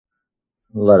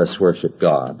Let us worship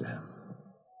God.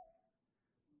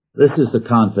 This is the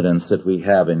confidence that we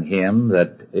have in Him,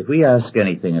 that if we ask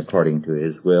anything according to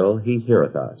His will, He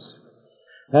heareth us.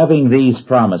 Having these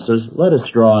promises, let us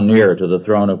draw near to the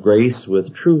throne of grace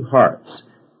with true hearts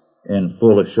in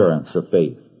full assurance of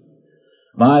faith.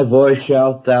 My voice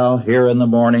shalt thou hear in the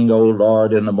morning, O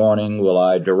Lord, in the morning will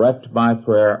I direct my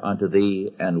prayer unto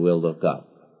Thee and will look up.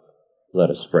 Let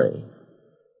us pray.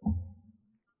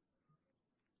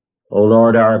 O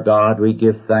Lord our God, we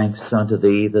give thanks unto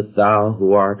Thee that Thou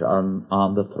who art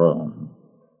on the throne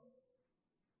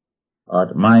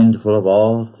art mindful of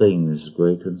all things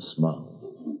great and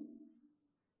small,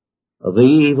 of the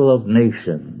evil of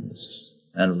nations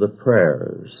and of the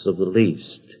prayers of the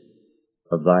least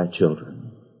of Thy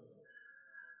children.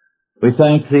 We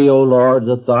thank Thee, O Lord,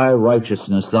 that Thy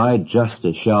righteousness, Thy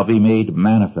justice shall be made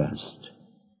manifest,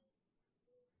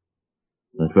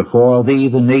 that before Thee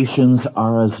the nations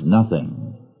are as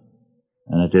nothing,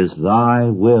 and it is Thy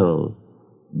will,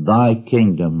 Thy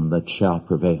kingdom that shall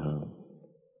prevail.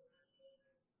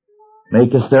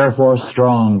 Make us therefore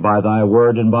strong by Thy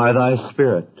word and by Thy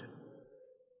Spirit,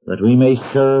 that we may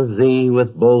serve Thee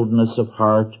with boldness of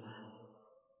heart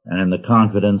and in the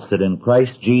confidence that in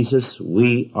Christ Jesus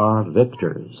we are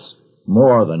victors,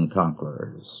 more than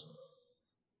conquerors,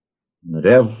 and that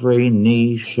every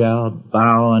knee shall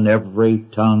bow and every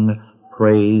tongue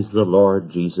praise the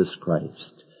Lord Jesus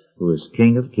Christ, who is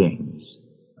King of kings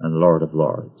and Lord of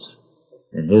lords.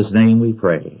 In His name we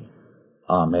pray.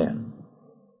 Amen.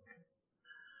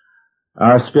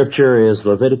 Our scripture is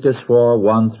Leviticus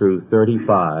 4:1 through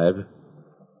 35.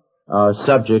 Our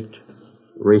subject,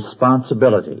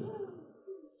 responsibility.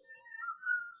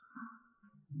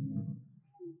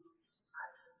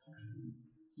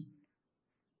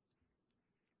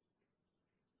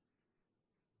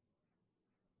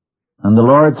 And the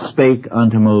Lord spake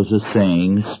unto Moses,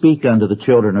 saying, Speak unto the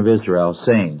children of Israel,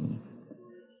 saying,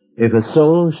 If a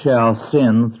soul shall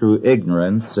sin through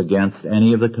ignorance against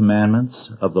any of the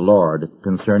commandments of the Lord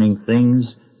concerning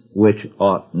things which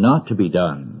ought not to be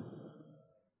done,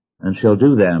 and shall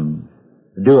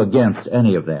do against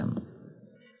any of them,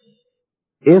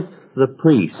 if the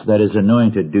priest that is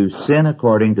anointed do sin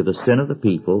according to the sin of the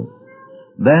people,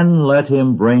 then let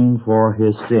him bring for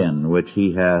his sin which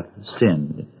he hath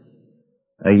sinned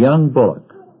a young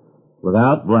bullock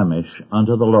without blemish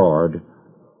unto the Lord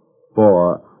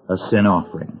for a sin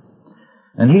offering.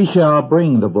 And he shall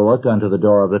bring the bullock unto the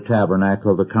door of the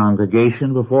tabernacle of the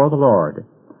congregation before the Lord,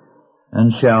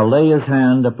 and shall lay his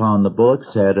hand upon the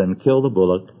bullock's head and kill the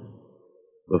bullock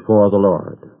before the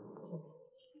Lord.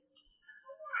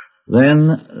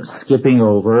 Then, skipping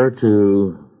over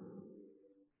to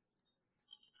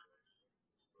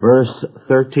verse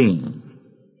 13.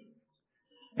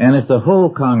 And if the whole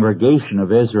congregation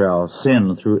of Israel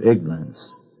sin through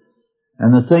ignorance,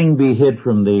 and the thing be hid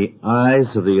from the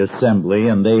eyes of the assembly,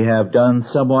 and they have done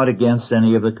somewhat against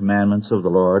any of the commandments of the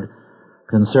Lord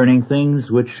concerning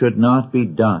things which should not be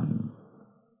done,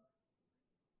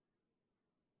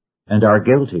 and are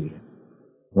guilty,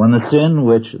 when the sin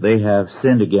which they have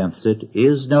sinned against it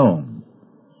is known,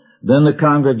 then the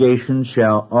congregation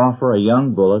shall offer a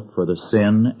young bullock for the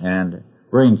sin and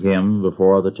bring him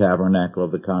before the tabernacle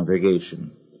of the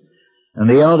congregation. And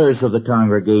the elders of the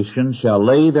congregation shall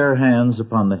lay their hands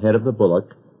upon the head of the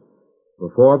bullock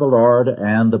before the Lord,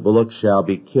 and the bullock shall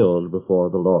be killed before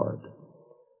the Lord.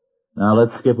 Now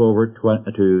let's skip over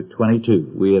to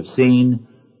 22. We have seen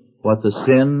what the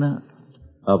sin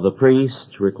of the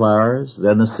priest requires,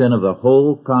 then the sin of the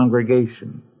whole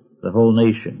congregation, the whole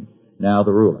nation, now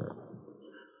the ruler.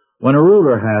 When a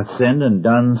ruler hath sinned and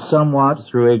done somewhat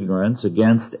through ignorance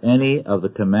against any of the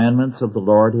commandments of the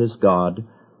Lord his God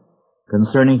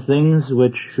concerning things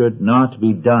which should not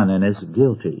be done, and is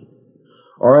guilty,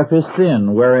 or if his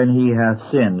sin wherein he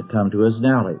hath sinned come to his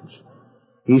knowledge,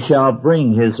 he shall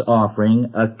bring his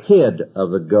offering, a kid of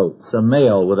the goats, a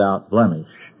male without blemish,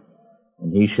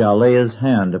 and he shall lay his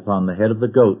hand upon the head of the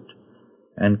goat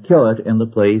and kill it in the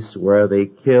place where they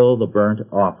kill the burnt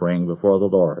offering before the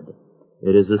Lord.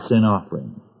 It is a sin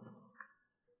offering.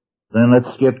 Then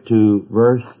let's skip to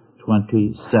verse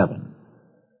 27.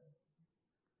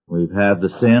 We've had the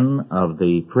sin of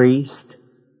the priest,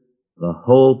 the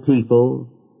whole people,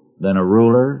 then a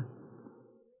ruler,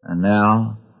 and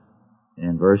now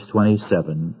in verse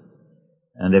 27,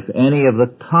 and if any of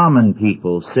the common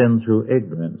people sin through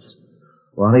ignorance,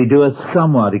 while he doeth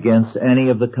somewhat against any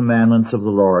of the commandments of the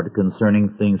Lord concerning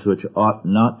things which ought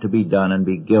not to be done, and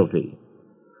be guilty,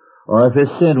 or if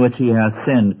his sin which he hath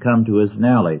sinned come to his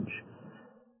knowledge,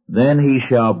 then he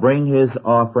shall bring his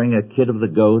offering, a kid of the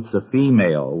goats, a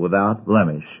female without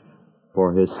blemish,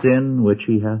 for his sin which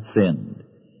he hath sinned.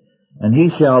 And he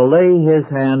shall lay his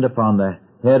hand upon the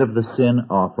head of the sin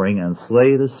offering, and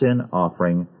slay the sin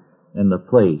offering in the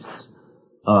place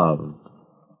of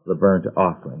the burnt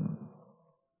offering.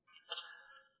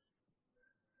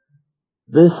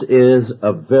 This is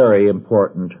a very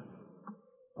important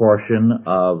portion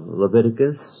of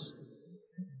Leviticus,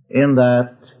 in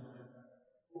that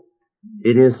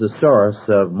it is the source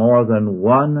of more than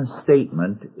one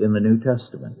statement in the New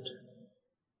Testament.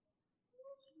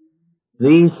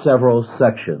 These several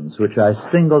sections, which I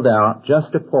singled out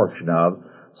just a portion of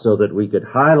so that we could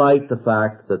highlight the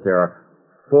fact that there are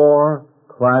 4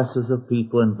 classes of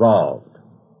people involved.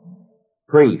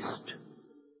 Priest,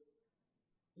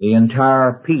 the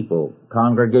entire people,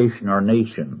 congregation or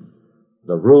nation,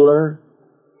 the ruler,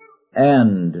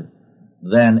 and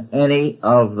then any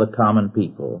of the common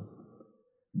people,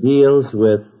 deals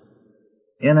with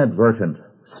inadvertent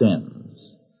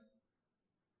sins.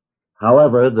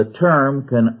 However, the term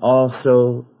can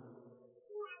also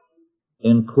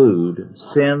include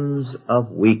sins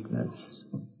of weakness,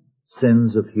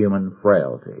 sins of human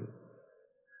frailty.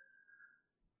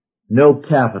 No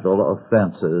capital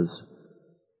offenses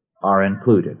are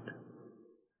included.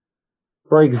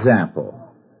 For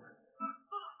example,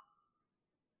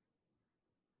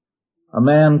 a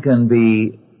man can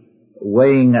be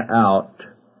weighing out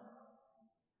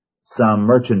some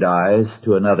merchandise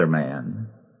to another man,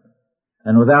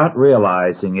 and without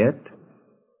realizing it,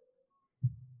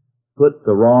 put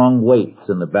the wrong weights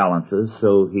in the balances,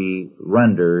 so he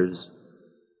renders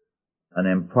an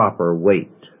improper weight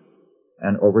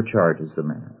and overcharges the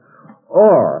man.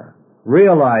 Or,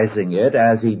 realizing it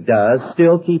as he does,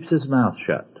 still keeps his mouth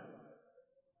shut.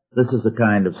 This is the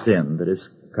kind of sin that is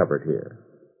covered here.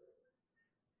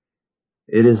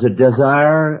 It is a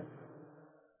desire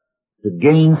to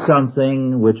gain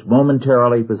something which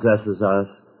momentarily possesses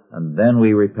us, and then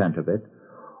we repent of it.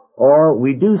 Or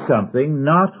we do something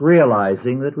not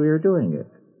realizing that we are doing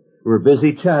it. We're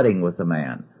busy chatting with the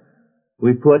man.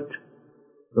 We put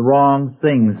the wrong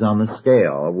things on the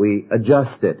scale. We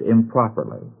adjust it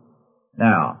improperly.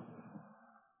 Now,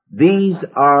 these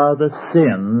are the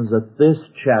sins that this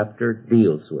chapter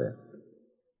deals with.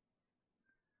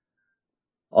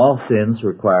 All sins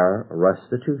require a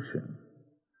restitution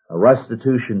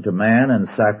to man and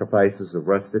sacrifices of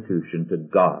restitution to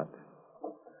God.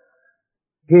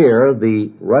 Here,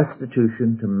 the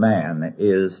restitution to man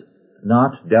is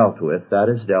not dealt with, that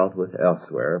is dealt with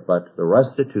elsewhere, but the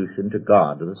restitution to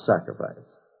God, the sacrifice.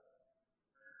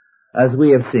 As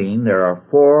we have seen, there are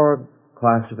 4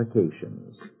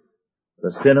 classifications.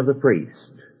 The sin of the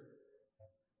priest,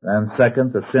 and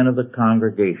second, the sin of the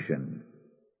congregation,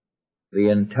 the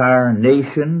entire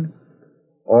nation,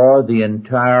 or the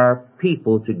entire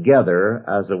people together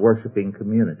as a worshiping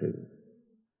community.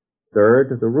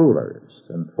 Third, the rulers,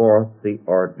 and fourth, the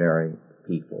ordinary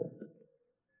people.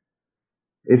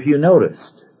 If you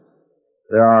noticed,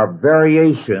 there are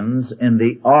variations in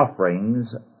the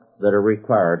offerings that are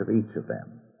required of each of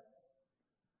them.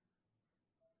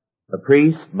 The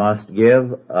priest must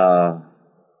give a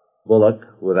bullock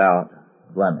without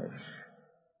blemish.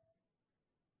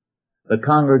 The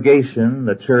congregation,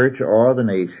 the church, or the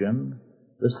nation,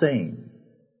 the same.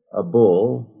 A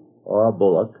bull or a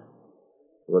bullock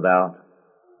without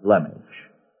blemish.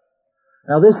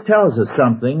 Now this tells us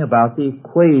something about the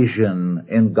equation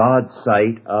in God's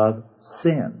sight of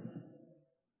sin.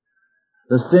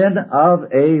 The sin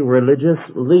of a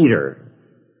religious leader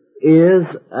is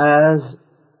as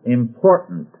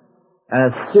important,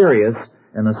 as serious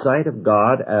in the sight of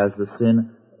God as the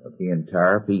sin of the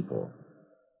entire people.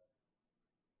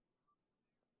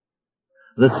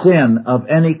 The sin of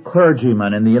any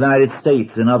clergyman in the United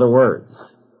States, in other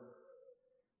words,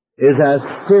 is as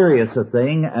serious a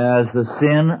thing as the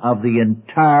sin of the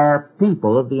entire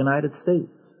people of the United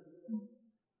States.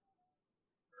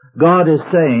 God is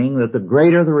saying that the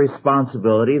greater the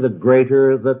responsibility, the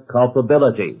greater the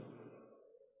culpability.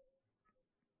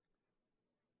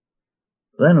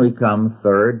 Then we come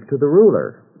third to the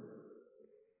ruler.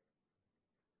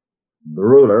 The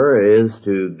ruler is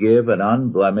to give an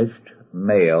unblemished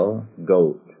male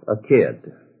goat, a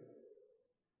kid.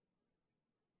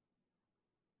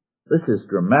 This is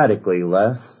dramatically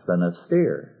less than a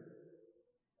steer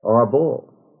or a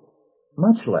bull.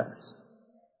 Much less.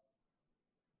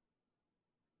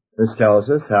 This tells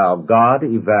us how God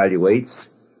evaluates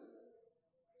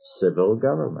civil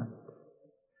government.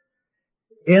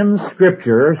 In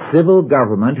Scripture, civil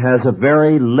government has a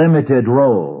very limited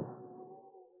role.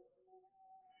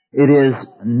 It is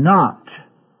not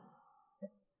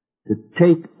to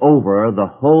take over the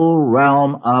whole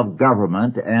realm of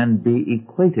government and be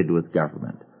equated with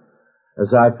government.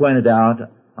 As I pointed out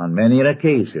on many an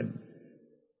occasion,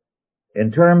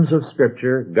 in terms of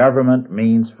Scripture, government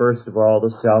means, first of all,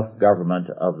 the self-government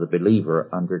of the believer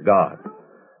under God.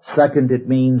 Second, it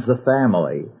means the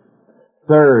family.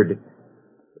 Third,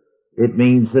 it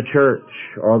means the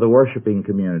church or the worshiping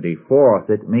community. Fourth,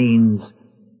 it means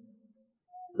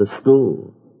the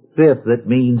school. Fifth, it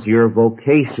means your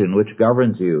vocation, which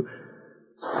governs you.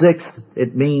 Sixth,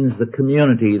 it means the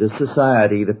community, the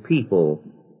society, the people,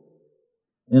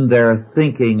 in their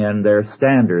thinking and their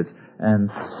standards.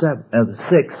 And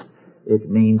sixth, it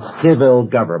means civil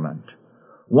government.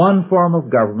 One form of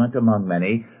government among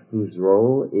many whose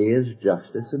role is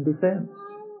justice and defense.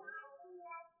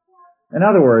 In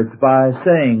other words, by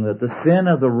saying that the sin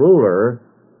of the ruler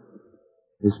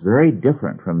is very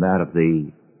different from that of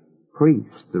the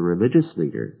priest, the religious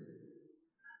leader,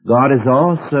 God is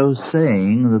also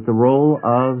saying that the role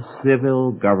of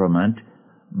civil government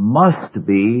must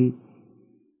be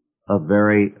a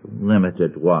very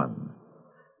limited one.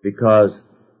 Because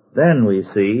then we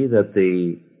see that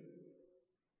the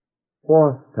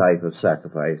fourth type of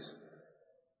sacrifice,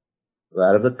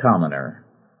 that of the commoner,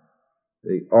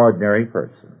 the ordinary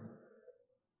person,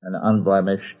 an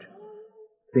unblemished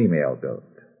female goat.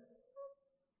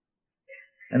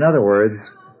 In other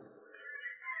words,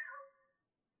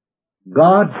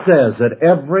 God says that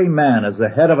every man as the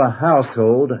head of a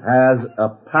household has a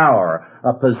power,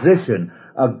 a position,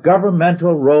 a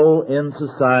governmental role in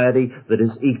society that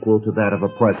is equal to that of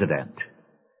a president,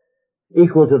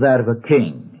 equal to that of a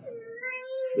king,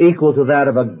 equal to that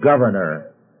of a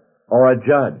governor or a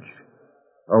judge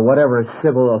or whatever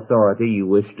civil authority you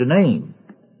wish to name.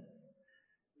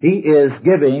 He is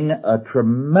giving a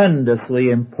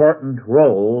tremendously important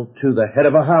role to the head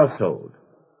of a household,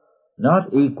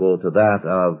 not equal to that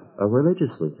of a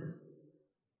religious leader,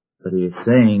 but he is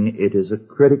saying it is a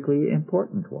critically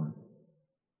important one.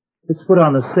 It's put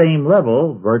on the same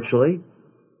level, virtually,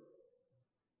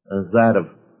 as that of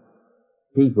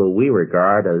people we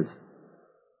regard as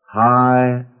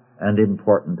high and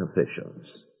important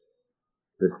officials.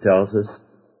 This tells us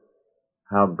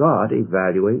how God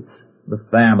evaluates the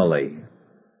family.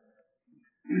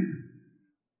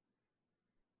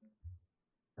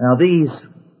 Now, these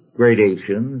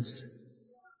gradations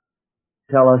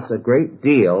tell us a great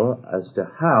deal as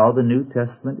to how the New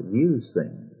Testament views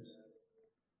things.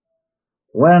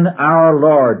 When our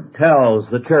Lord tells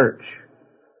the church,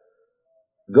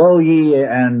 "Go ye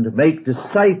and make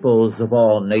disciples of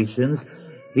all nations,"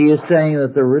 he is saying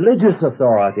that the religious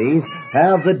authorities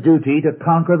have the duty to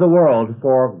conquer the world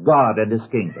for God and His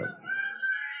kingdom.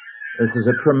 This is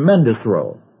a tremendous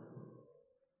role.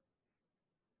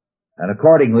 And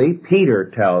accordingly, Peter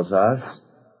tells us,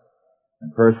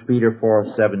 in 1 Peter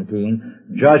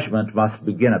 4:17, judgment must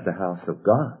begin at the house of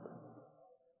God.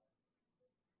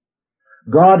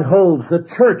 God holds the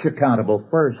church accountable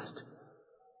first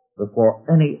before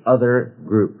any other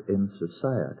group in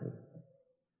society.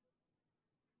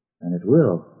 And it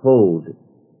will hold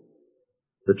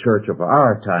the church of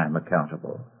our time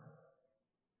accountable,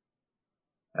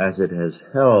 as it has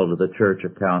held the church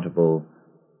accountable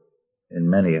in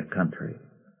many a country.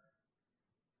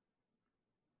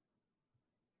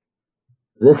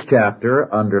 This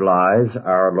chapter underlies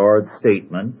our Lord's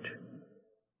statement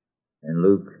in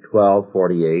Luke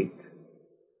 12:48,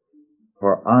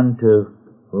 "For unto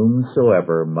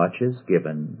whomsoever much is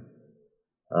given,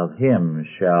 of him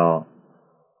shall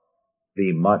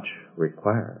be much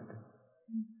required.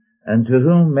 And to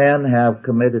whom men have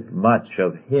committed much,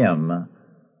 of him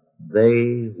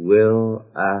they will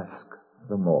ask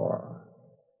the more."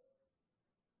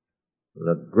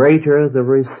 The greater the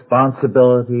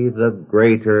responsibility, the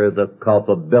greater the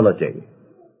culpability.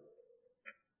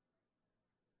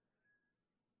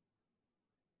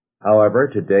 However,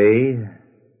 today,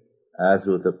 as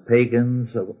with the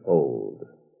pagans of old,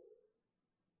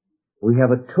 we have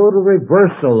a total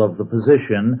reversal of the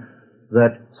position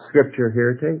that Scripture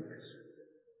here takes.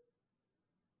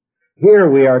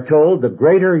 Here we are told the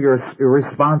greater your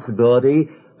responsibility,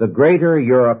 the greater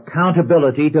your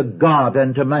accountability to God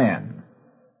and to man.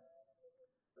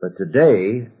 But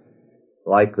today,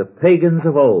 like the pagans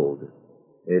of old,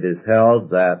 it is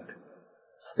held that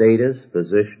status,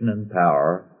 position, and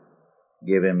power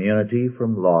give immunity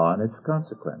from law and its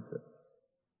consequences.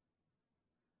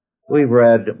 We've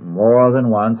read more than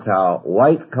once how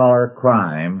white-collar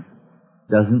crime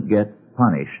doesn't get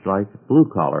punished like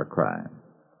blue-collar crime.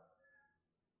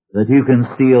 that you can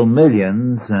steal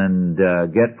millions and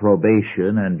get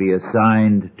probation and be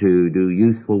assigned to do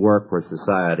useful work for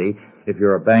society if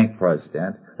you're a bank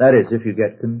president. That is, if you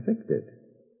get convicted.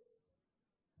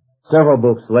 Several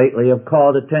books lately have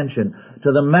called attention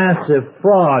to the massive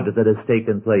fraud that has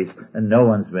taken place, and no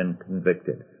one's been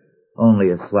convicted.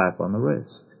 Only a slap on the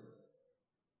wrist.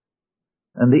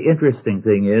 And the interesting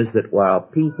thing is that while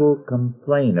people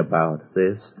complain about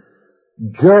this,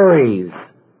 juries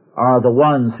are the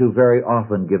ones who very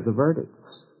often give the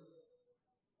verdicts.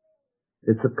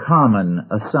 It's a common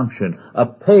assumption, a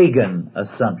pagan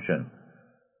assumption.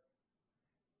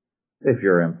 If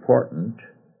you're important,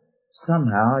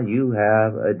 somehow you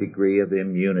have a degree of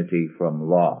immunity from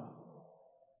law.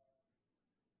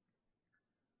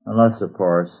 Unless, of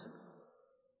course,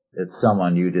 it's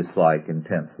someone you dislike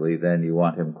intensely, then you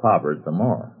want him clobbered the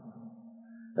more.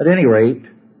 At any rate,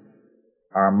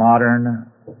 our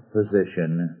modern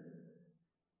position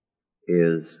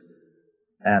is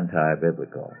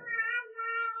anti-biblical.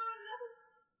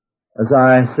 As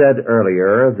I said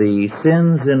earlier, the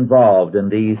sins involved in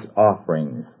these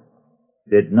offerings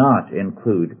did not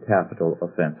include capital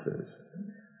offenses.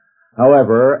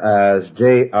 However, as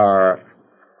J.R.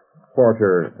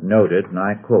 Porter noted, and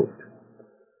I quote,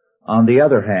 "On the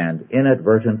other hand,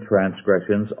 inadvertent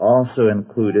transgressions also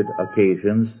included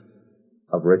occasions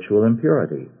of ritual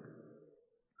impurity.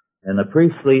 In the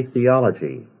priestly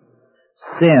theology,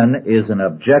 sin is an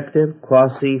objective,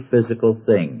 quasi-physical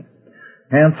thing.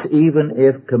 Hence, even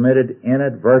if committed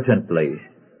inadvertently,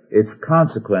 its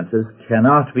consequences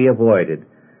cannot be avoided,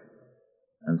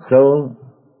 and so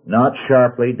not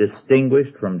sharply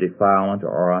distinguished from defilement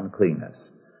or uncleanness.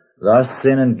 Thus,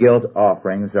 sin and guilt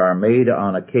offerings are made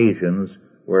on occasions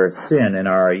where sin, in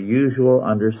our usual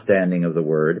understanding of the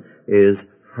word, is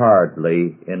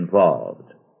hardly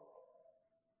involved.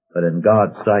 But in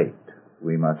God's sight,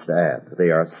 we must add,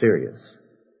 they are serious.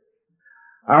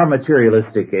 Our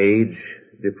materialistic age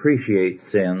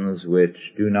depreciates sins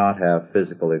which do not have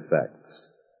physical effects.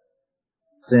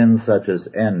 Sins such as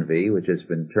envy, which has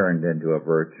been turned into a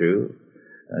virtue,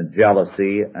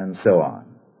 jealousy, and so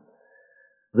on.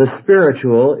 The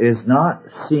spiritual is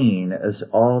not seen as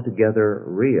altogether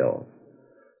real.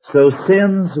 So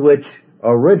sins which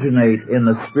originate in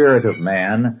the spirit of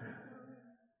man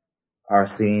are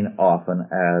seen often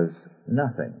as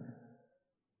nothing.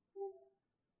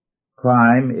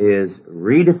 Crime is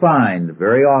redefined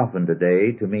very often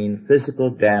today to mean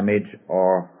physical damage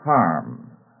or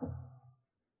harm.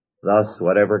 Thus,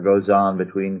 whatever goes on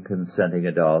between consenting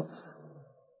adults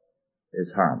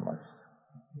is harmless.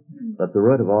 But the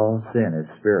root of all sin is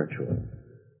spiritual.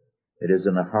 It is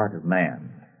in the heart of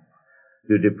man.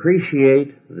 To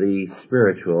depreciate the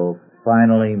spiritual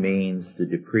finally means to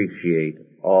depreciate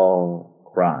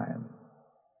all crime.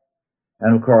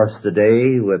 And of course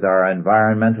today, with our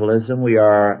environmentalism, we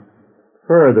are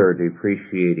further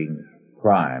depreciating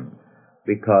crime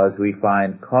because we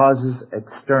find causes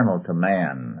external to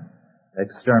man,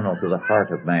 external to the heart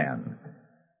of man,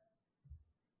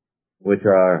 which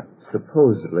are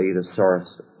supposedly the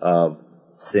source of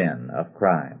sin, of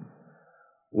crime.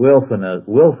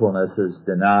 Willfulness is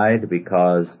denied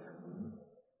because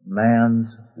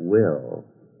man's will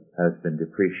has been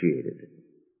depreciated.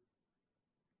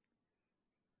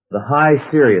 The high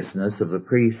seriousness of the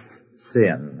priest's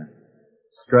sin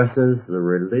stresses the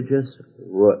religious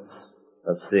roots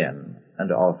of sin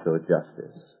and also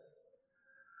justice.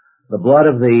 The blood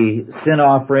of the sin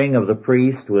offering of the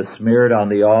priest was smeared on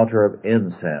the altar of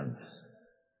incense.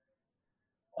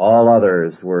 All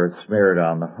others were smeared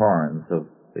on the horns of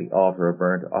the altar of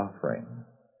burnt offering.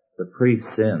 The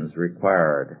priest's sins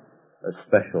required a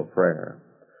special prayer.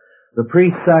 The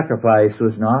priest's sacrifice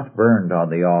was not burned on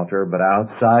the altar, but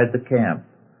outside the camp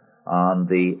on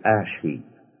the ash heap,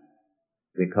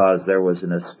 because there was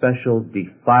an especial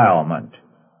defilement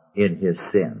in his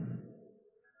sin.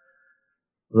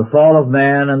 The fall of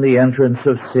man and the entrance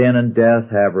of sin and death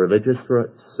have religious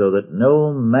roots, so that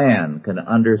no man can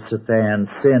understand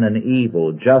sin and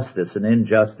evil, justice and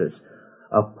injustice,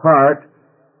 apart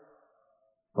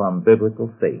from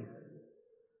biblical faith.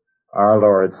 Our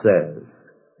Lord says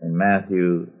in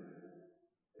Matthew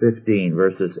 15,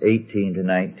 verses 18 to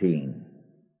 19,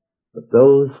 "But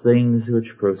those things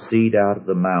which proceed out of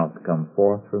the mouth come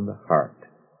forth from the heart,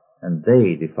 and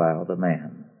they defile the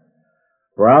man.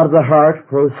 For out of the heart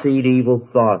proceed evil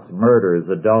thoughts, murders,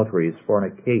 adulteries,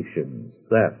 fornications,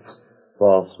 thefts,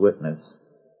 false witness,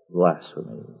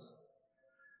 blasphemies."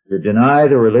 To deny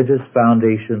the religious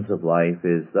foundations of life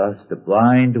is thus to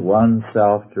blind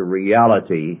oneself to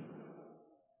reality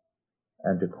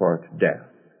and to court death.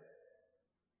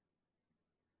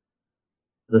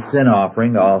 The sin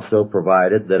offering also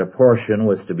provided that a portion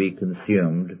was to be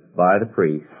consumed by the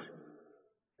priest,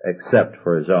 except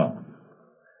for his own.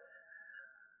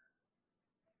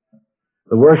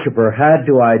 The worshiper had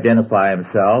to identify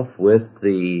himself with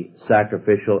the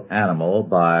sacrificial animal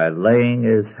by laying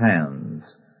his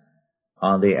hands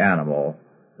on the animal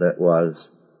that was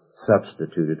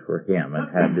substituted for him and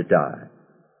had to die.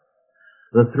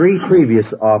 The three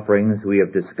previous offerings we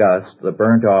have discussed, the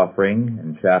burnt offering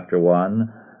in chapter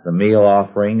 1, the meal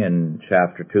offering in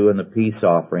chapter 2, and the peace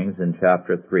offerings in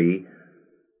chapter 3,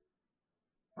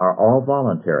 are all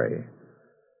voluntary.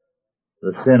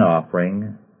 The sin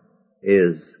offering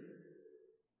is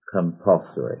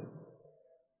compulsory.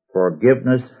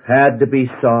 Forgiveness had to be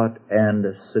sought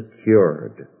and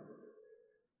secured.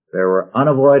 There were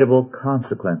unavoidable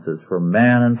consequences for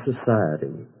man and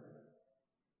society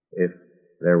if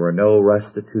there were no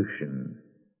restitution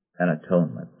and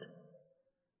atonement.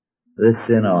 This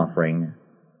sin offering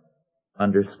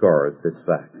underscores this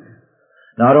fact.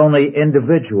 Not only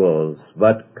individuals,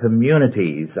 but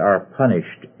communities are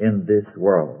punished in this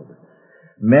world.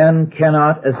 Men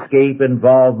cannot escape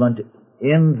involvement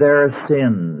in their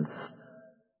sins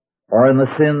or in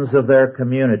the sins of their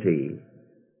community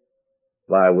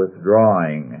by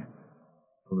withdrawing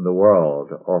from the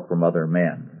world or from other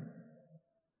men.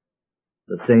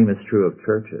 The same is true of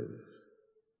churches.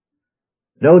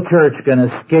 No church can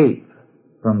escape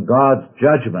from God's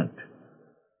judgment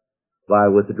by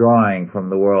withdrawing from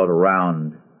the world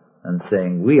around and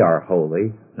saying, we are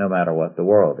holy no matter what the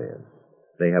world is.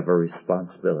 They have a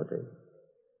responsibility.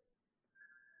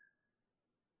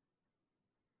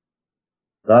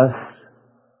 Thus,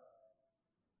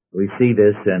 we see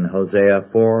this in Hosea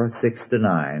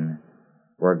 4:6-9,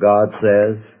 where God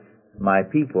says, my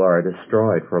people are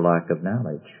destroyed for lack of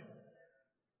knowledge.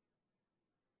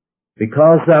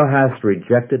 Because thou hast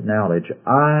rejected knowledge,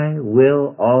 I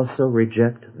will also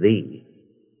reject thee,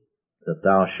 that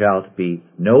thou shalt be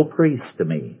no priest to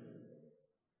me.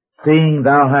 Seeing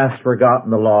thou hast forgotten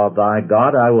the law of thy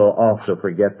God, I will also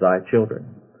forget thy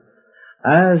children.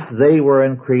 As they were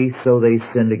increased, so they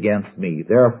sinned against me.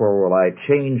 Therefore will I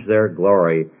change their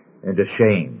glory into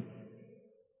shame.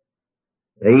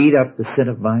 They eat up the sin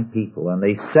of my people, and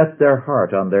they set their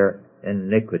heart on their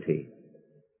iniquity.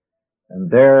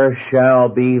 And there shall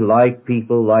be like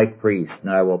people, like priests, and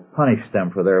I will punish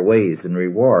them for their ways and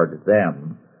reward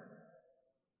them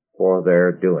for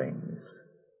their doings.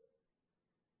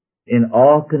 In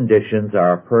all conditions,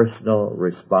 our personal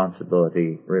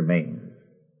responsibility remains.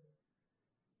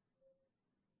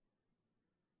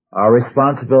 Our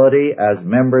responsibility as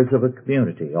members of a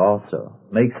community also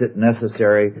makes it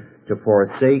necessary to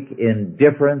forsake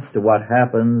indifference to what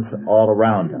happens all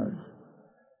around us.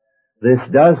 This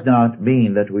does not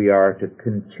mean that we are to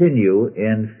continue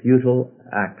in futile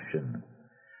action.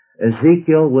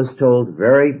 Ezekiel was told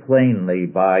very plainly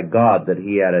by God that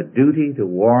he had a duty to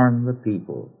warn the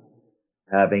people.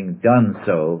 Having done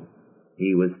so,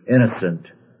 he was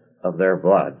innocent of their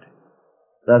blood.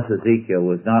 Thus Ezekiel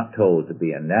was not told to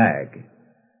be a nag.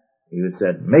 He was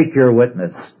said, make your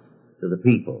witness to the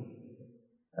people,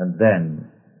 and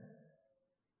then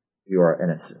you are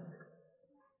innocent.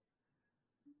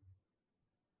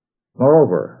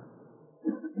 Moreover,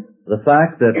 the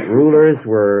fact that rulers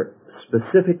were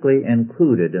specifically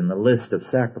included in the list of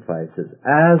sacrifices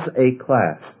as a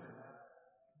class,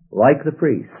 like the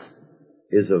priests,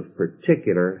 is of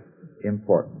particular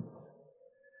importance.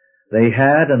 They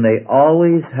had and they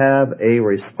always have a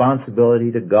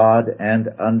responsibility to God and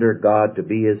under God to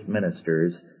be His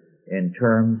ministers in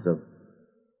terms of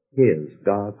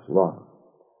God's law.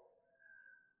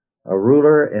 A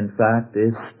ruler, in fact,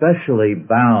 is specially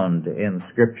bound in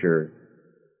Scripture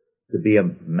to be a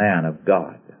man of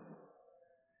God.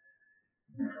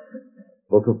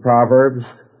 Book of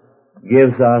Proverbs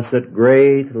gives us at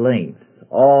great length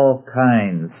all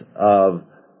kinds of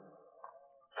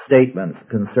statements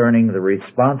concerning the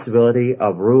responsibility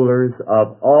of rulers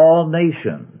of all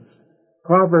nations.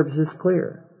 Proverbs is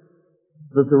clear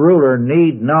that the ruler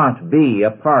need not be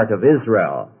a part of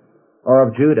Israel or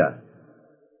of Judah.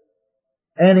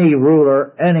 Any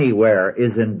ruler anywhere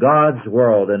is in God's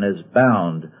world and is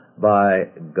bound by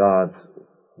God's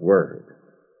word.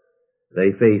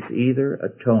 They face either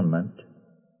atonement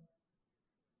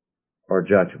or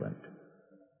judgment.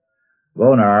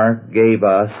 Bonar gave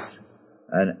us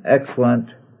an excellent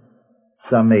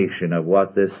summation of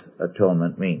what this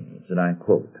atonement means, and I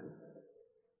quote,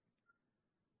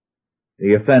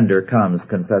 the offender comes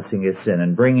confessing his sin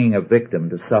and bringing a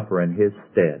victim to suffer in his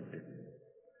stead.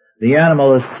 The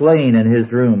animal is slain in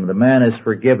his room. The man is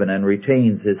forgiven and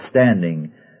retains his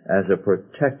standing. as a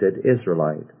protected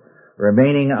Israelite,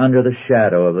 remaining under the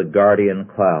shadow of the guardian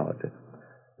cloud.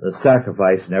 The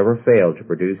sacrifice never failed to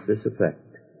produce this effect.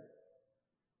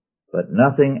 But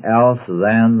nothing else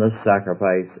than the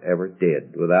sacrifice ever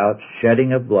did. Without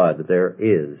shedding of blood, there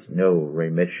is no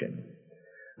remission.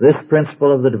 This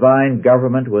principle of the divine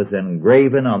government was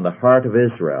engraven on the heart of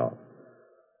Israel.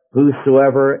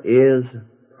 Whosoever is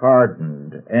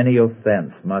pardoned any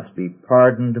offense must be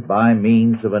pardoned by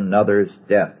means of another's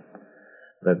death.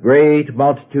 The great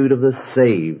multitude of the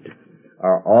saved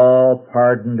are all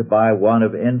pardoned by one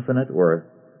of infinite worth,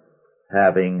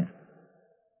 having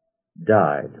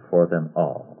died for them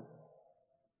all.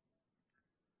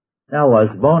 Now,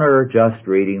 was Boner just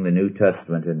reading the New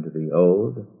Testament into the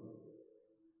Old?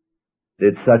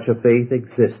 Did such a faith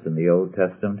exist in the Old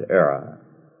Testament era?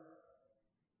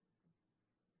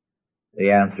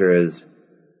 The answer is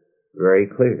very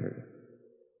clear.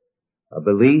 A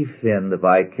belief in the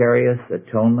vicarious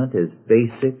atonement is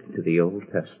basic to the Old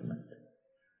Testament.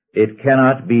 It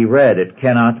cannot be read, it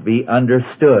cannot be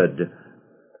understood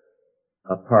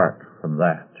apart from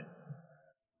that.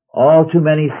 All too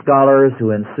many scholars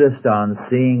who insist on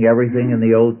seeing everything in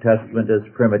the Old Testament as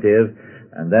primitive,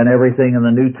 and then everything in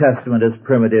the New Testament as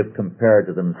primitive compared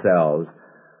to themselves,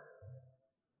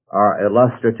 are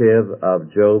illustrative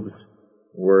of Job's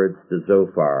words to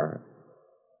Zophar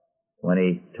when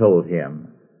he told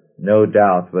him, "No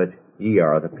doubt, but ye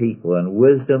are the people, and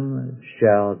wisdom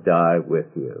shall die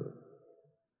with you."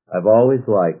 I've always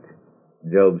liked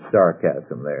Job's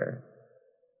sarcasm there.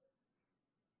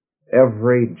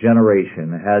 Every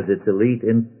generation has its elite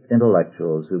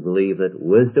intellectuals who believe that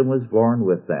wisdom was born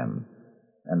with them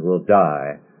and will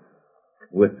die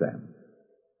with them.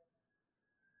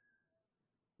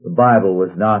 The Bible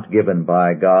was not given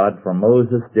by God from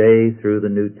Moses' day through the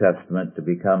New Testament to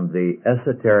become the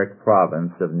esoteric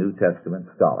province of New Testament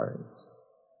scholars.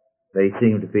 They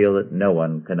seem to feel that no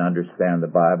one can understand the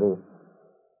Bible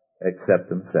except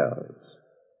themselves.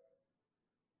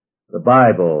 The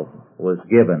Bible was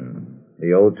given,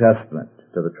 the Old Testament,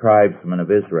 to the tribesmen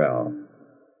of Israel,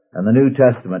 and the New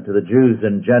Testament to the Jews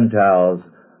and Gentiles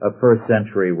of first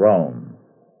century Rome,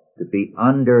 to be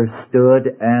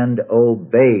understood and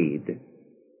obeyed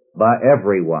by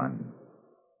everyone,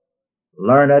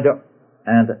 learned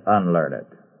and unlearned.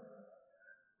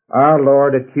 Our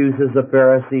Lord accuses the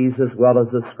Pharisees as well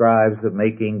as the scribes of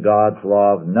making God's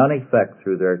law of none effect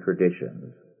through their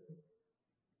traditions.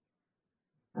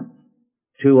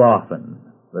 Too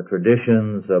often, the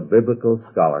traditions of biblical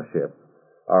scholarship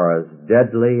are as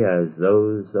deadly as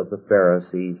those of the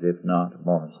Pharisees, if not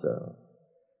more so.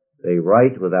 They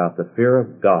write without the fear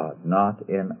of God, not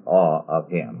in awe of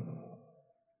Him.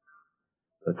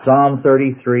 But Psalm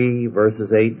 33,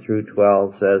 verses 8 through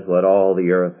 12 says, "Let all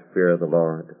the earth fear the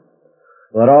Lord.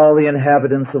 Let all the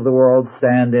inhabitants of the world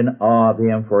stand in awe of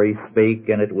Him, for He spake,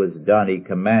 and it was done. He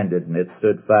commanded, and it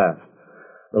stood fast.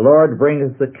 The Lord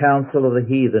bringeth the counsel of the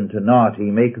heathen to naught.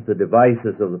 He maketh the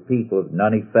devices of the people of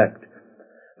none effect.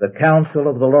 The counsel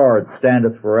of the Lord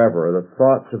standeth forever, the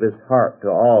thoughts of His heart to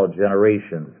all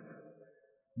generations.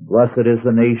 Blessed is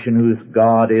the nation whose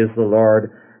God is the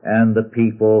Lord, and the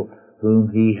people whom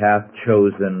He hath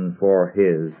chosen for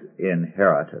His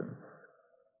inheritance."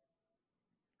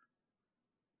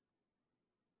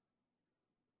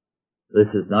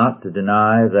 This is not to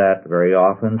deny that very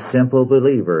often simple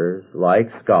believers,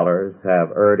 like scholars,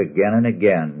 have erred again and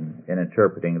again in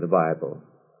interpreting the Bible.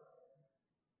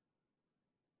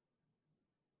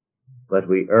 But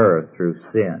we err through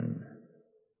sin,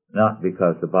 not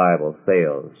because the Bible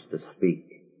fails to speak,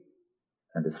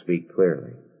 and to speak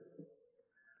clearly.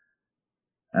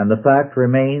 And the fact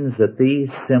remains that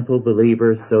these simple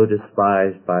believers, so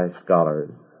despised by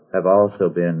scholars, have also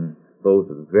been both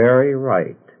very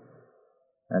right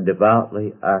and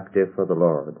devoutly active for the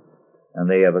Lord, and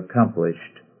they have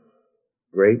accomplished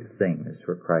great things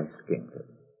for Christ's kingdom.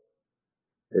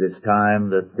 It is time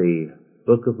that the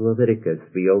book of Leviticus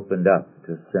be opened up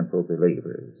to simple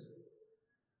believers.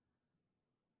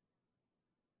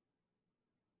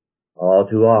 All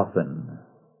too often,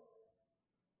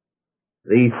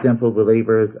 these simple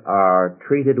believers are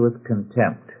treated with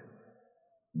contempt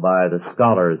by the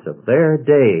scholars of their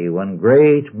day when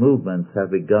great movements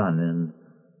have begun in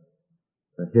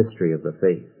the history of the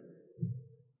faith.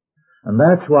 And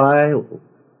that's why,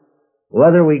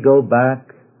 whether we go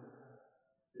back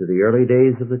to the early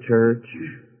days of the church,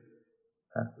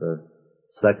 at the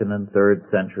 2nd and 3rd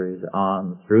centuries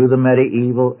on, through the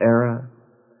medieval era,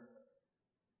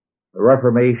 the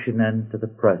Reformation, and to the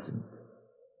present,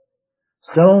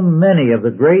 so many of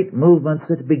the great movements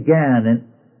that began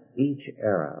in each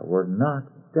era were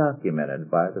not documented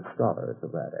by the scholars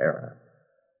of that era.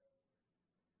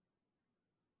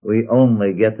 We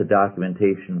only get the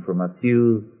documentation from a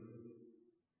few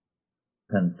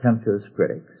contemptuous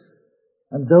critics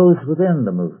and those within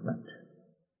the movement.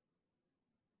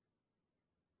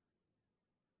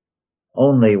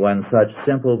 Only when such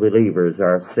simple believers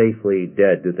are safely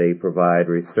dead do they provide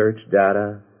research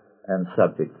data and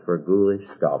subjects for ghoulish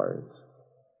scholars.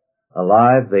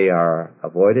 Alive, they are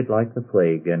avoided like the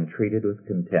plague and treated with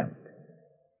contempt,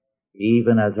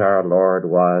 even as our Lord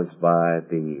was by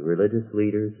the religious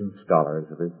leaders and scholars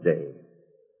of his day.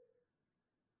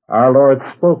 Our Lord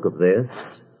spoke of this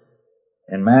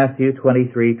in Matthew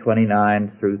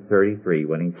 23:29 through 33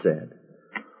 when he said,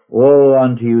 "Woe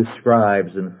unto you,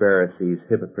 scribes and Pharisees,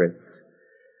 hypocrites,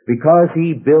 because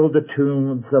ye build the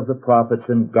tombs of the prophets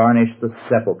and garnish the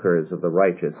sepulchres of the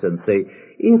righteous, and say,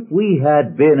 If we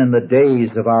had been in the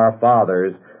days of our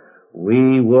fathers,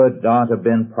 we would not have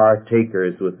been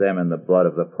partakers with them in the blood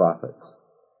of the prophets.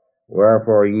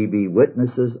 Wherefore ye be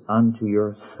witnesses unto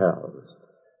yourselves,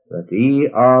 that ye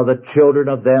are the children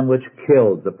of them which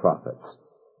killed the prophets.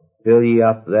 Fill ye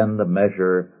up then the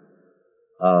measure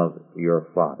of your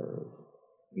fathers.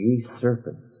 Ye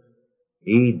serpents,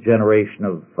 ye generation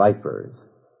of vipers,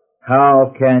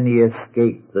 how can ye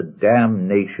escape the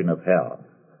damnation of hell?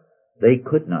 They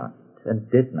could not and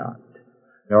did not,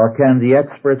 nor can the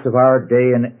experts of our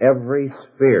day in every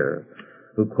sphere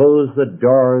who close the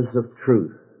doors of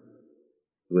truth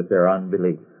with their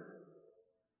unbelief."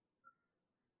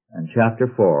 And chapter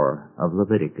 4 of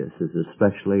Leviticus is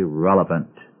especially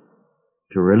relevant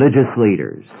to religious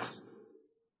leaders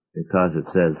because it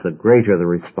says the greater the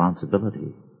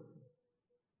responsibility,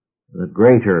 the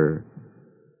greater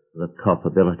the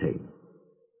culpability.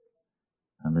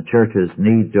 And the churches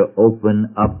need to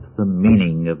open up the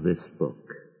meaning of this book.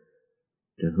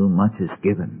 To whom much is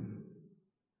given.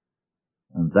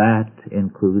 And that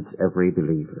includes every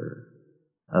believer.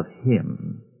 Of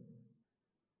him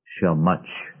shall much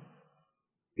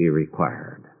be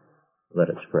required. Let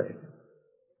us pray.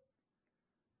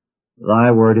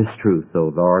 Thy word is truth, O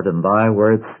Lord, and thy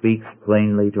word speaks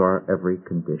plainly to our every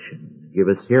condition. Give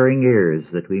us hearing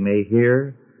ears that we may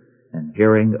hear, and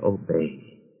hearing obey.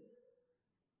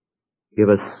 Give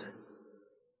us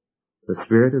the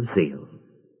spirit of zeal,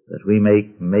 that we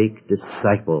may make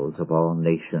disciples of all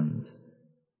nations,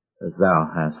 as thou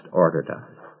hast ordered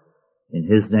us. In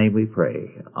his name we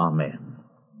pray. Amen.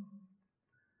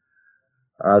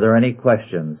 Are there any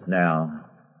questions now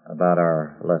about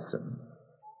our lesson?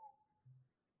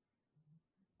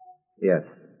 Yes.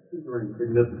 Is there any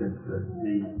significance that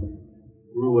the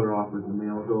ruler offers a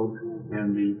male goat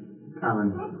and the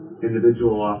common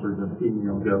individual offers a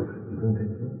female goat?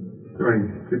 Is there any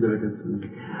significance?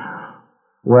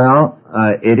 Well,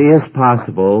 it is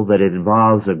possible that it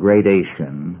involves a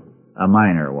gradation, a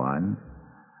minor one.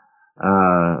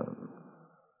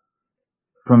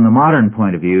 From the modern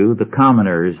point of view, the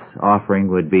commoner's offering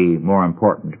would be more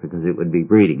important because it would be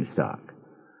breeding stock.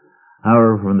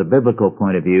 However, from the biblical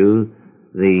point of view,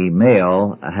 the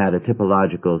male had a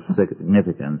typological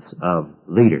significance of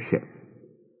leadership,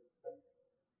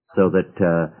 so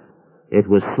that it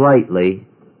was slightly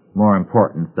more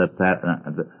important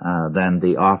than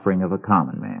the offering of a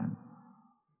common man.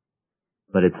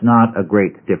 But it's not a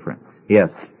great difference.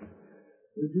 Yes?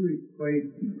 Would you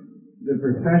equate the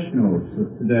professionals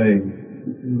of today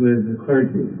with the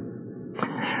clergy?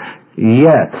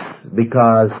 Yes,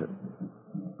 because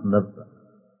the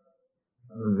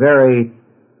very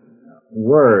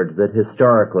word that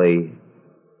historically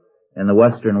in the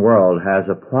Western world has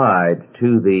applied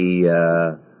to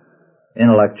the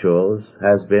intellectuals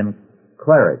has been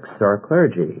clerics or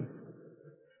clergy.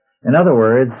 In other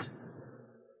words,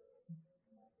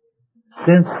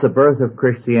 since the birth of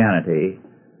Christianity,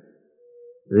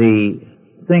 the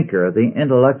thinker, the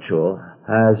intellectual,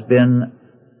 has been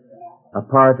a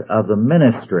part of the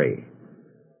ministry.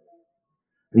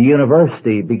 The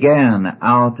university began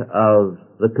out of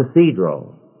the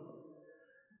cathedral.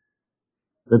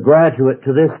 The graduate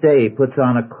to this day puts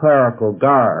on a clerical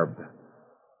garb,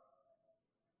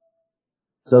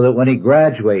 so that when he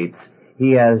graduates,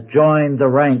 he has joined the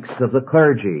ranks of the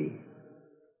clergy.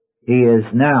 He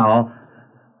is now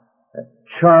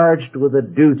charged with a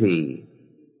duty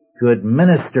to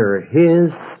administer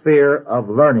his sphere of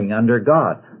learning under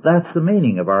God. That's the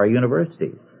meaning of our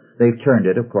universities. They've turned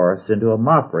it, of course, into a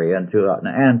mockery, into an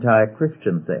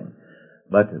anti-Christian thing.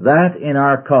 But that in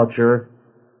our culture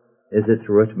is its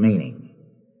root meaning.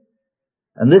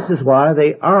 And this is why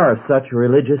they are such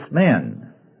religious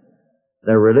men.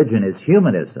 Their religion is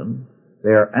humanism.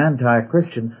 They are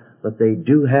anti-Christian, but they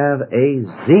do have a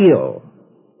zeal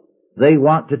They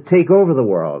want to take over the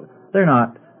world. They're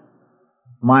not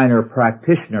minor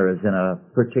practitioners in a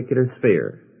particular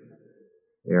sphere.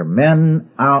 They're men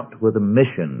out with a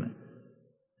mission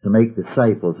to make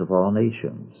disciples of all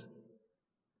nations.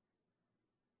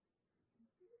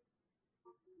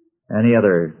 Any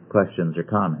other questions or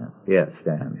comments? Yes,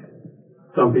 Dan.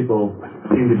 Some people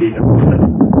seem to be upset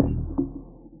with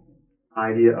the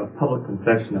idea of public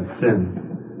confession of sins.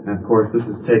 And of course, this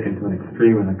is taken to an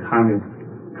extreme in the communist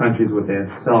countries where they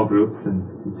have cell groups and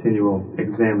continual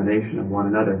examination of one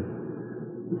another.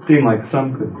 It seemed like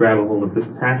some could grab a hold of this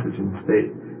passage and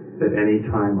state that any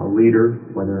time a leader,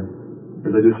 whether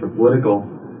religious or political,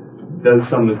 does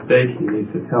some mistake, he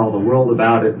needs to tell the world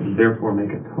about it and therefore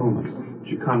make atonement. Would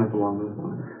you comment along those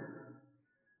lines?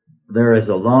 There is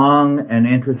a long and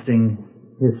interesting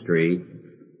history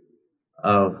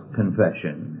of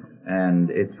confession and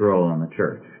its role in the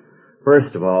church.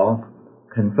 First of all,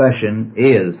 confession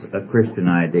is a Christian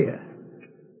idea.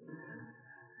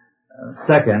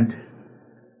 Second,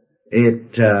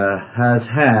 it has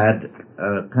had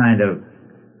a kind of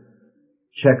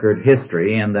checkered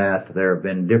history in that there have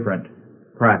been different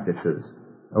practices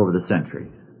over the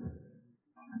centuries.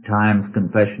 At times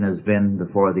confession has been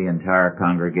before the entire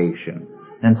congregation,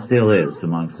 and still is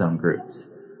among some groups.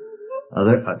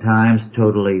 Other times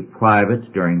totally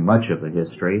private during much of the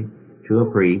history to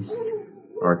a priest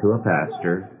or to a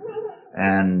pastor,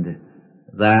 and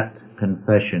that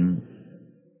confession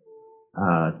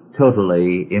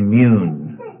totally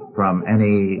immune from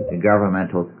any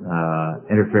governmental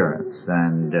interference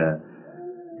and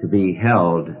to be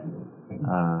held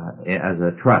as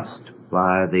a trust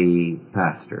by the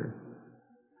pastor.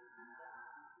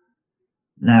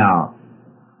 Now,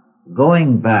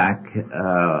 going back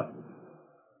to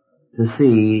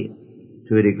see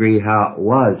to a degree how it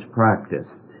was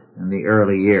practiced in the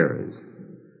early years,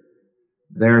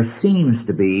 there seems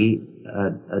to be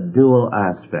a dual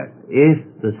aspect.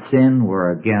 If the sin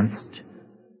were against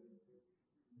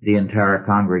the entire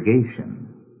congregation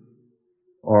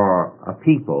or a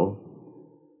people,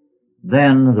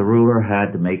 then the ruler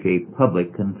had to make a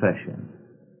public confession.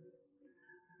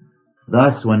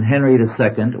 Thus, when Henry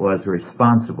II was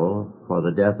responsible for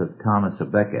the death of Thomas à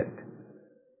Becket,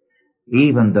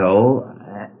 even though,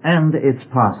 and it's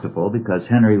possible because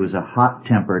Henry was a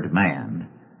hot-tempered man,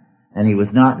 and he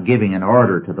was not giving an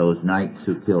order to those knights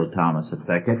who killed Thomas à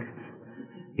Becket.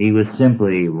 He was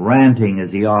simply ranting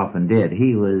as he often did.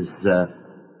 He was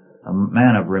a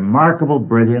man of remarkable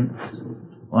brilliance,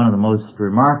 one of the most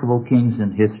remarkable kings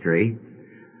in history,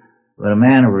 but a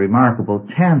man of remarkable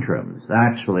tantrums,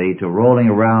 actually, to rolling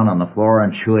around on the floor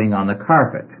and chewing on the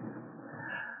carpet.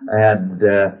 And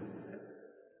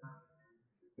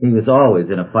he was always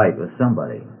in a fight with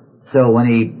somebody. So when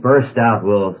he burst out,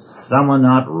 "Will someone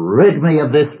not rid me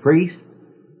of this priest?"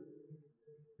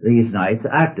 these knights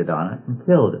acted on it and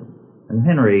killed him. And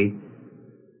Henry,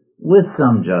 with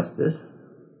some justice,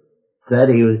 said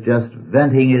he was just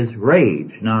venting his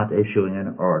rage, not issuing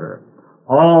an order.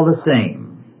 All the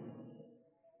same,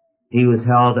 he was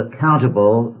held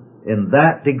accountable in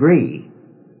that degree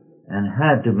and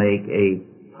had to make a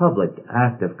public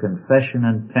act of confession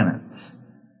and penance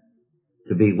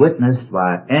to be witnessed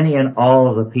by any and all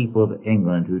of the people of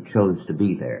England who chose to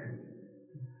be there.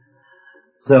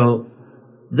 So,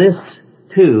 this,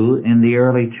 too, in the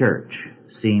early church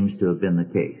seems to have been the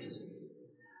case.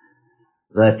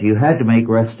 That you had to make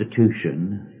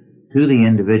restitution to the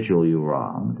individual you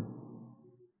wronged,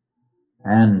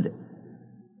 and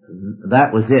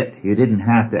that was it. You didn't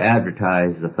have to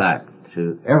advertise the fact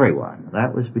to everyone.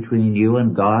 That was between you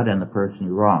and God and the person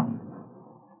you wronged.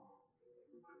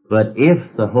 But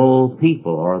if the whole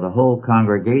people or the whole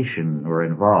congregation were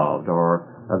involved, or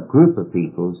a group of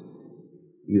peoples,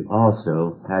 you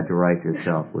also had to right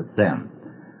yourself with them.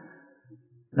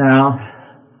 Now,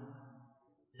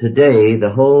 today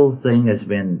the whole thing has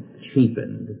been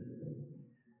cheapened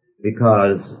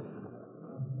because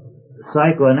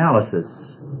psychoanalysis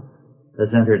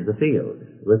has entered the field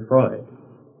with Freud.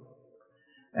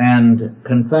 And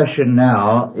confession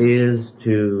now is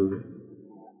to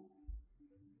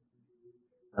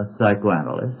a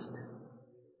psychoanalyst.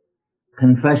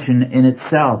 Confession in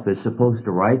itself is supposed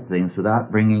to right things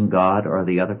without bringing God or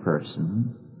the other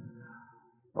person.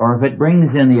 Or if it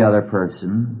brings in the other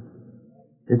person,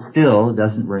 it still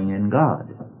doesn't bring in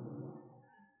God.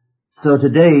 So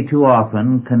today, too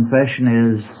often, confession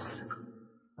is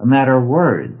a matter of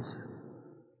words.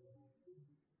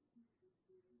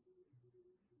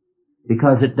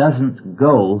 Because it doesn't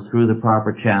go through the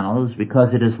proper channels,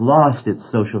 because it has lost its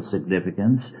social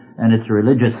significance and its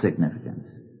religious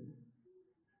significance.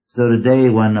 So today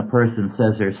when a person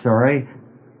says they're sorry,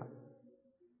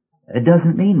 it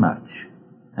doesn't mean much.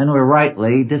 And we're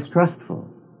rightly distrustful.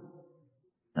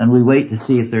 And we wait to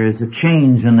see if there is a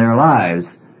change in their lives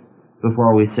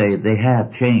before we say they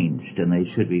have changed and they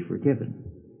should be forgiven.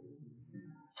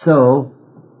 So,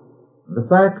 the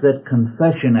fact that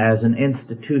confession as an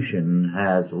institution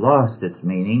has lost its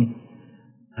meaning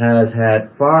has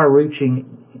had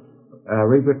far-reaching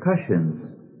repercussions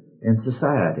in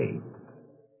society.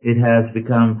 It has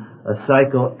become a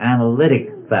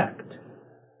psychoanalytic fact.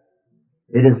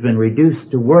 It has been reduced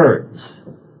to words.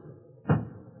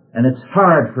 And it's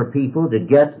hard for people to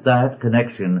get that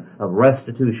connection of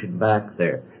restitution back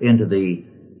there into the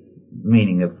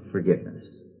meaning of forgiveness.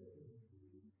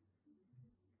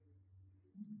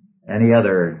 Any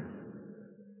other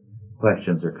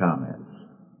questions or comments?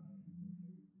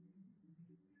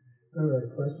 Another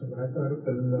question. I thought it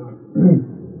was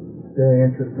very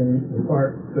interesting, the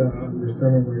part of your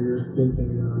sermon where you were speaking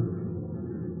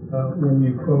when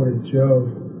you quoted Job,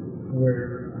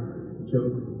 where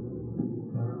Job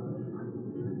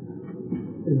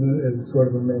is sort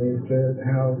of amazed at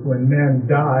how when men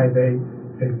die, they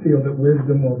feel that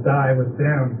wisdom will die with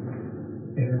them.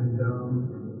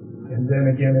 And then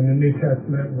again in the New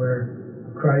Testament where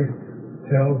Christ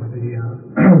tells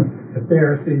the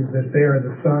Pharisees that they are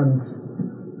the sons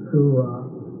who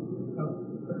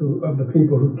of the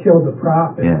people who killed the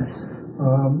prophets. Yes.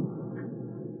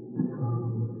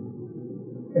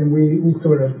 And we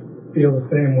sort of feel the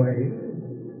same way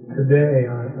today,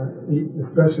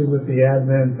 especially with the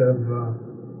advent of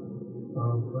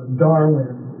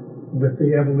Darwin, with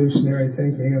the evolutionary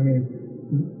thinking. I mean,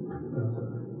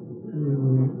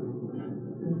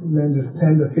 men just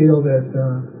tend to feel that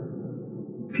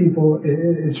people,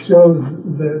 it shows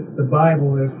that the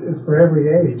Bible is for every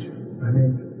age. I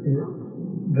mean,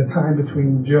 the time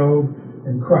between Job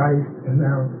and Christ, and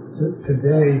now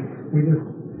today, we just,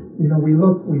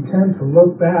 we tend to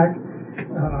look back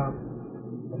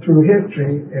through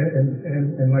history,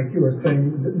 and like you were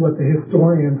saying, what the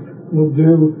historians will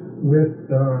do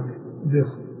with this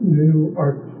new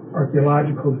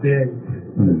archaeological dig.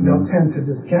 Mm-hmm. They'll tend to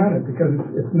discount it because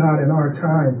it's not in our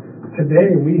time.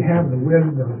 Today we have the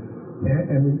wisdom,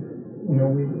 and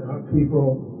we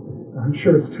people, I'm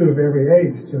sure it's true of every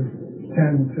age, just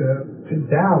tend to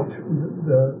doubt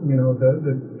the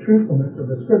truthfulness of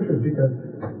the scriptures because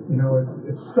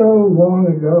it's so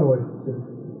long ago.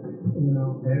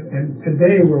 And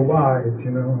today we're wise.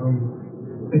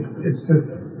 It's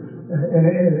just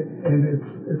and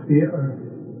it's the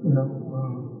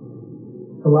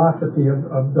philosophy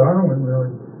of Darwin,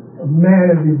 really.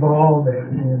 Man is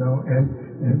evolving,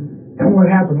 and what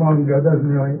happened long ago doesn't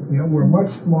really, we're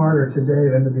much smarter today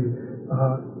than to be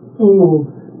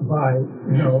fooled by,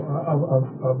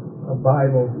 a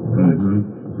Bible that's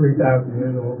 3,000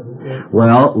 years old.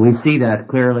 Well, we see that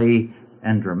clearly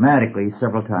and dramatically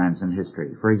several times in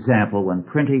history. For example, when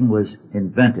printing was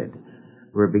invented,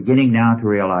 we're beginning now to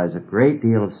realize a great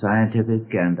deal of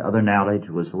scientific and other knowledge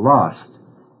was lost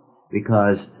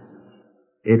because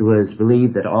it was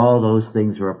believed that all those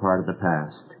things were a part of the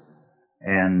past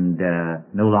and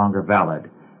no longer valid.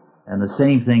 And the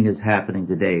same thing is happening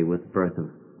today with the birth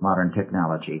of modern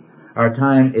technology. Our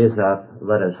time is up.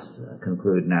 Let us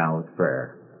conclude now with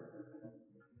prayer.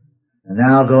 And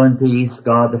now go in peace.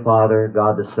 God the Father,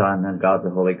 God the Son, and God the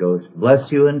Holy Ghost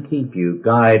bless you and keep you,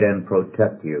 guide and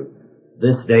protect you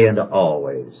this day and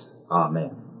always.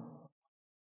 Amen.